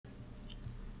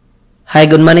Hi,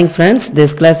 good morning friends.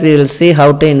 This class we will see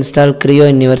how to install CREO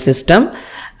in your system.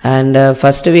 And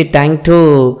first we thank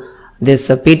to this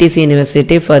PTC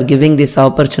University for giving this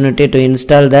opportunity to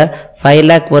install the 5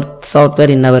 lakh worth software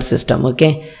in our system.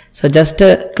 Okay. So just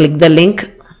click the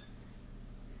link.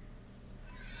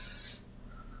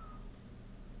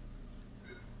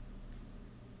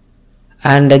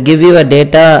 And give you a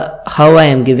data how I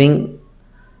am giving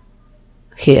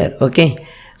here. Okay.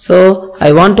 So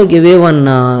I want to give you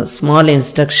one small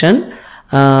instruction.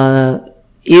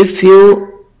 If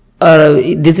you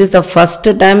this is the first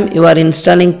time you are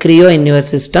installing CREO in your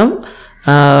system,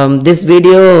 this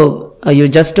video you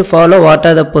just follow what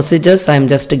are the procedures I am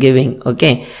just giving.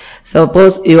 Okay.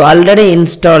 Suppose you already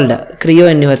installed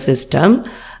CREO in your system,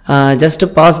 just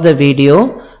pause the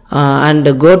video and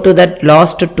go to that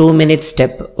last 2-minute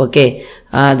step. Okay.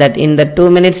 That in the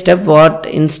 2-minute step what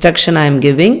instruction I am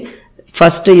giving,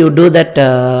 first you do that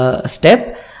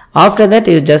step. After that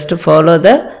you just follow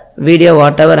the video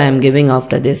whatever I am giving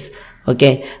after this.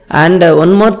 Okay. And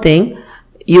one more thing,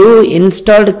 you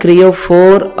installed CREO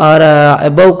 4 or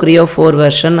above CREO 4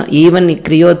 version, even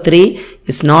CREO 3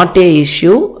 is not a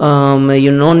issue.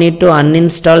 You no need to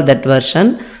uninstall that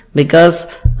version, because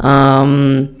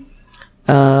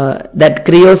that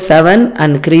CREO 7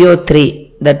 and CREO 3,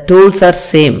 the tools are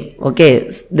same. Okay,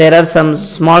 there are some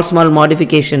small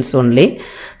modifications only.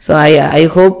 So I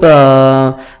hope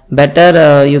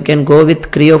better you can go with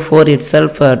CREO 4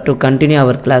 itself to continue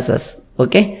our classes.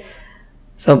 Okay,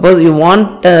 suppose you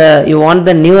want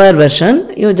the newer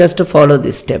version, you just follow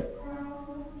this step.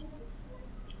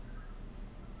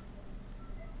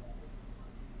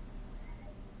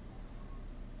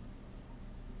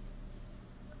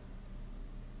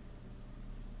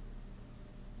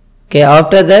 Okay,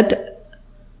 after that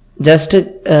just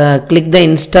click the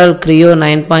install CREO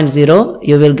 9.0.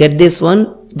 You will get this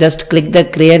one. Just click the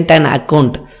create an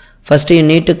account. First you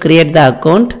need to create the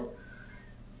account.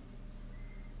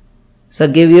 So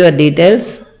give your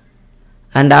details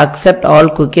and accept all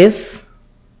cookies.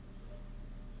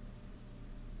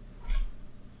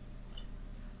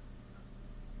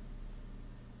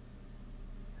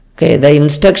 Okay, the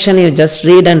instruction you just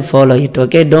read and follow it.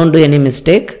 Okay, don't do any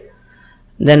mistake.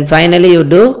 Then finally you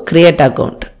do create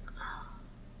account.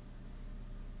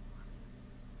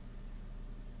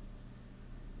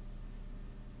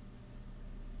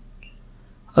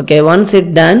 Okay, once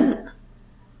it done,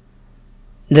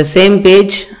 the same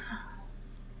page,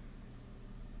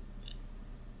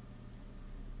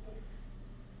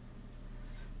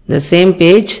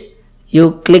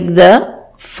 you click the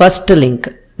first link,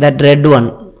 that red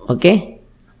one. Okay.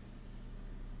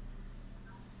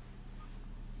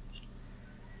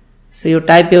 So you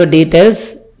type your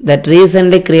details, that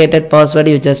recently created password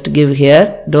you just give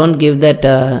here. Don't give that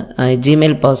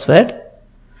Gmail password.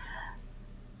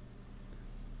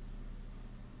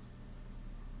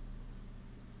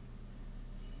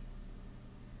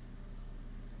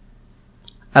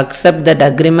 Accept that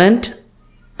agreement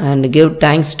and give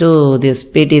thanks to this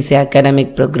PTC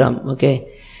academic program. Okay.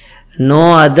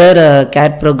 No other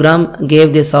CAT program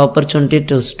gave this opportunity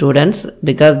to students,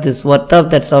 because this worth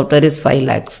of that software is 5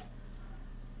 lakhs.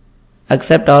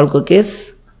 Accept all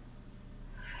cookies.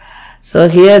 So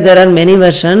here there are many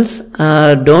versions.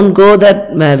 Don't go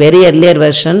that very earlier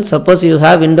version. Suppose you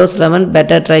have Windows 11,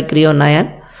 better try CREO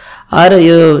 9, or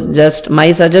you just,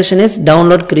 my suggestion is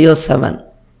download CREO 7.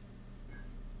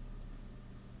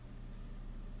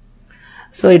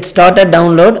 So it started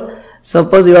download.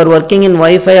 Suppose you are working in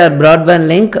Wi-Fi or broadband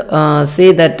link,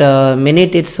 see that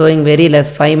minute it's showing very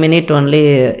less, 5 minutes only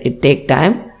it take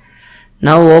time.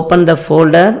 Now open the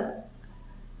folder.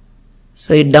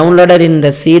 So it downloaded in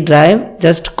the C drive,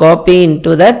 just copy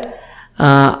into that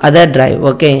other drive.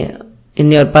 Okay, in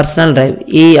your personal drive,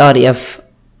 E or F.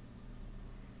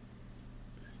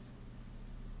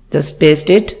 Just paste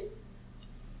it.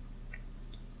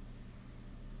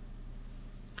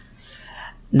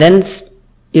 Then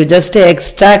you just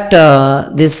extract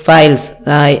these files.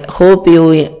 I hope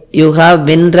you have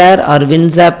WinRAR or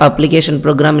WinZap application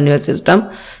program in your system.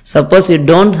 Suppose you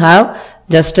don't have,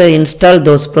 just install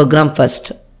those program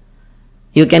first.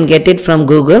 You can get it from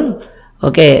Google.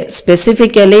 Okay,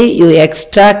 specifically you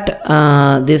extract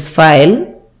this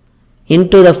file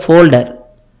into the folder.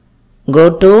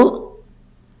 Go to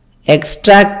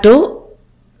extract to.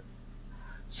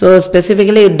 So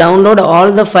specifically you download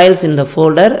all the files in the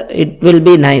folder. It will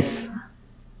be nice.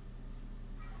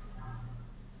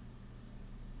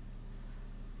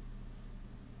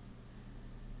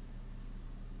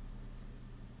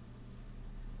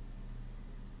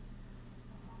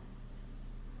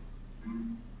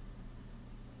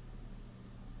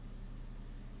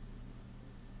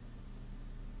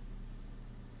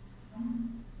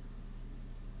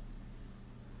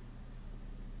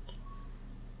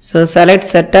 So select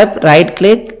setup, right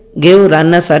click, give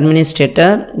run as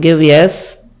administrator, give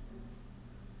yes,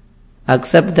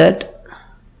 accept that,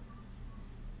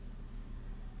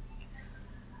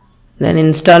 then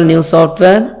install new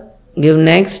software, give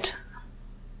next,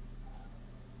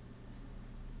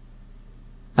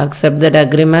 accept that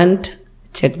agreement,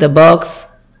 check the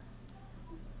box,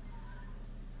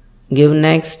 give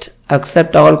next,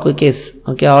 accept all cookies,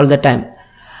 okay, all the time.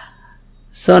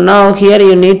 So now here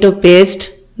you need to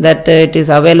paste that it is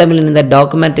available in the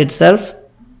document itself.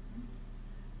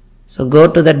 So go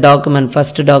to the document,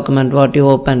 first document what you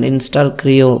opened, install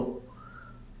CREO.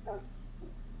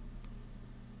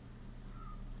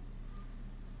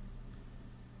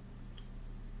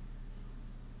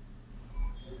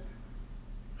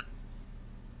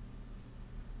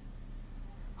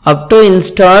 Up to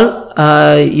install,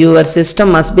 your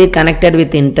system must be connected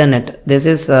with internet. This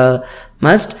is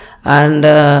must. And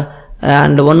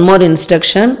one more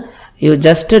instruction, you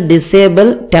just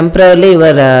disable temporarily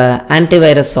your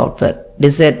antivirus software.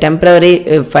 This is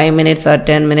temporary 5 minutes or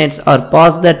 10 minutes, or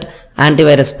pause that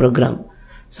antivirus program.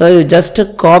 So you just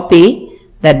copy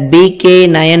that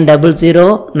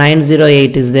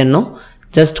BK900908 is there, no?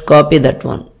 Just copy that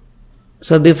one.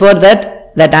 So before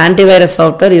that antivirus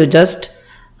software you just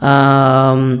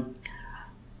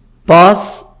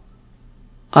pause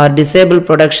or disable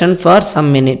production for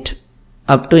some minute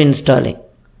up to installing.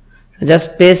 So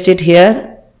just paste it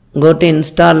here, go to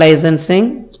install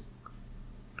licensing.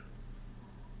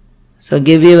 So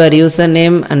give your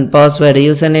username and password.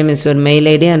 Username is your mail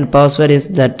ID and password is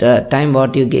that time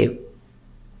what you gave.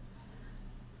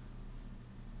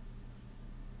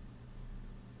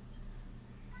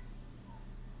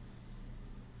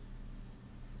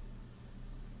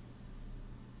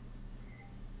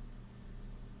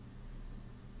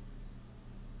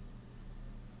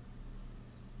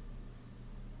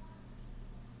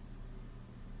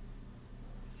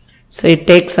 So it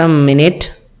takes some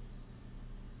minute.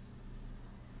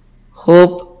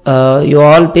 Hope you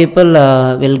all people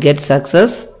will get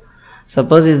success.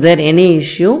 Suppose is there any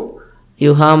issue,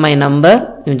 you have my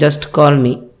number, you just call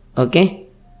me, okay?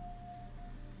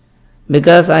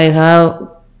 Because if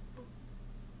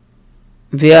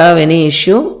you have any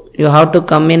issue, you have to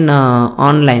come in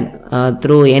online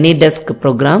through AnyDesk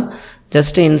program.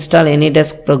 Just install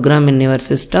AnyDesk program in your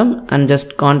system and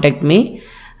just contact me.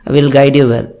 I will guide you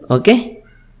well, okay?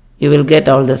 You will get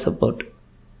all the support.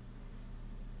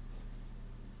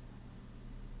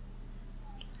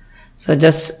 So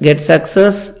just get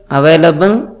success,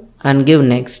 available, and give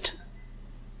next.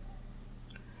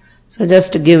 So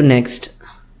just give next.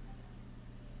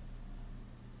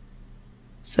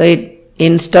 So it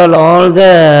install all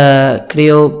the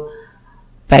CREO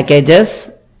packages.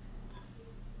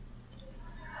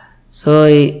 So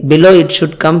below it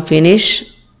should come finish.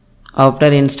 After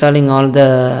installing all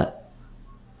the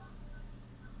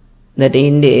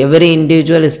every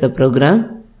individual is the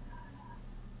program.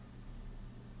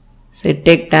 So it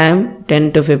take time,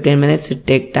 10 to 15 minutes it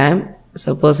take time.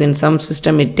 Suppose in some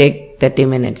system it take 30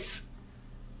 minutes.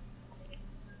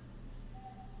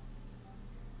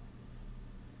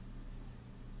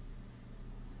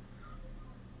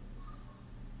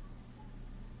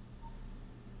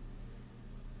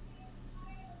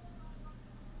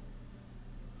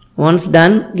 Once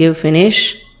done, give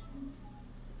finish.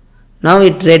 Now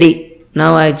it ready.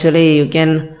 Now actually you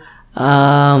can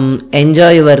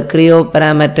enjoy your CREO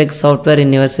parametric software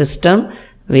in your system.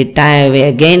 We give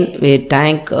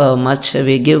much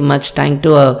thank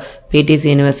to PTC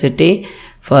University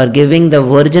for giving the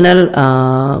original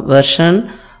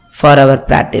version for our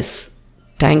practice.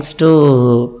 Thanks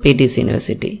to PTC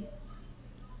University.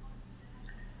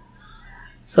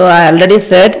 So I already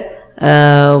said,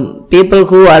 people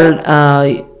who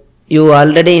you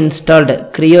already installed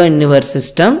CREO in your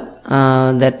system,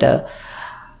 that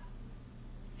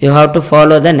you have to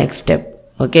follow the next step,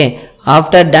 okay?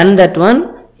 After done that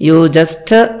one, you just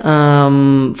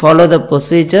follow the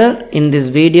procedure in this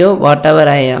video whatever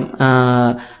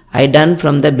I done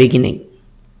from the beginning.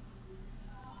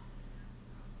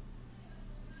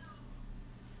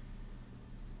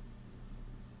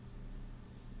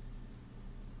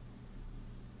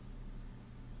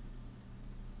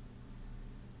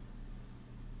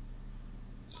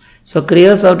 So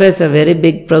CREO software is a very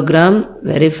big program,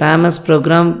 very famous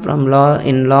program from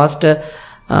in last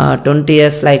 20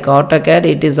 years like AutoCAD.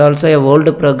 It is also a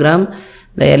old program.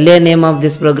 The earlier name of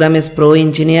this program is Pro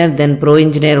Engineer, then Pro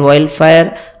Engineer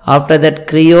Wildfire. After that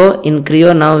CREO. In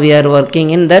CREO now we are working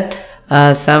in that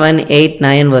 7, 8,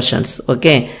 9 versions.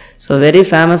 Okay. So very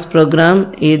famous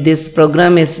program. This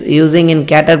program is using in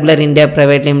Caterpillar India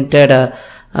Private Limited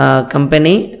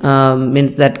company,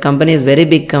 means that company is very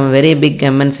big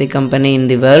MNC company in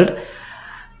the world.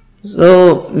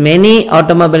 So many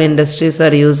automobile industries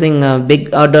are using,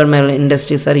 big automobile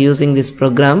industries are using this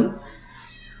program.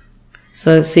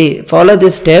 So see, follow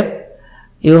this step.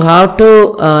 You have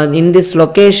to, in this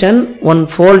location, one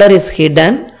folder is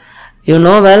hidden. You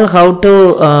know well how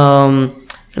to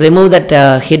remove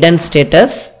that hidden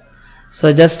status.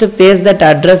 So just to paste that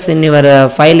address in your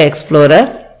file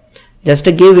explorer. Just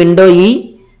to give window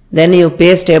E, then you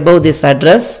paste above this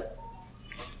address.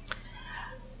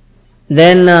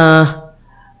 Then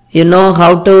you know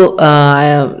how to,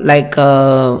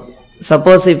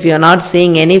 suppose if you are not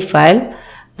seeing any file,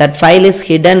 that file is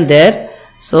hidden there.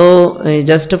 So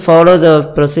just to follow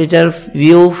the procedure,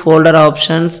 view folder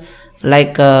options,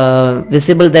 like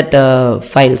visible that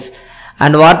files.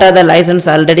 And what are the license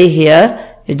already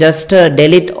here, you just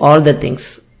delete all the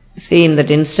things. See, in that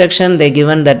instruction they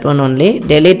given that one only,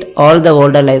 delete all the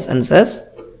older licenses.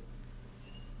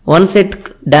 Once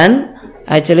it done,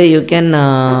 actually you can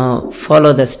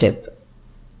follow the step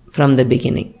from the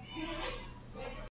beginning.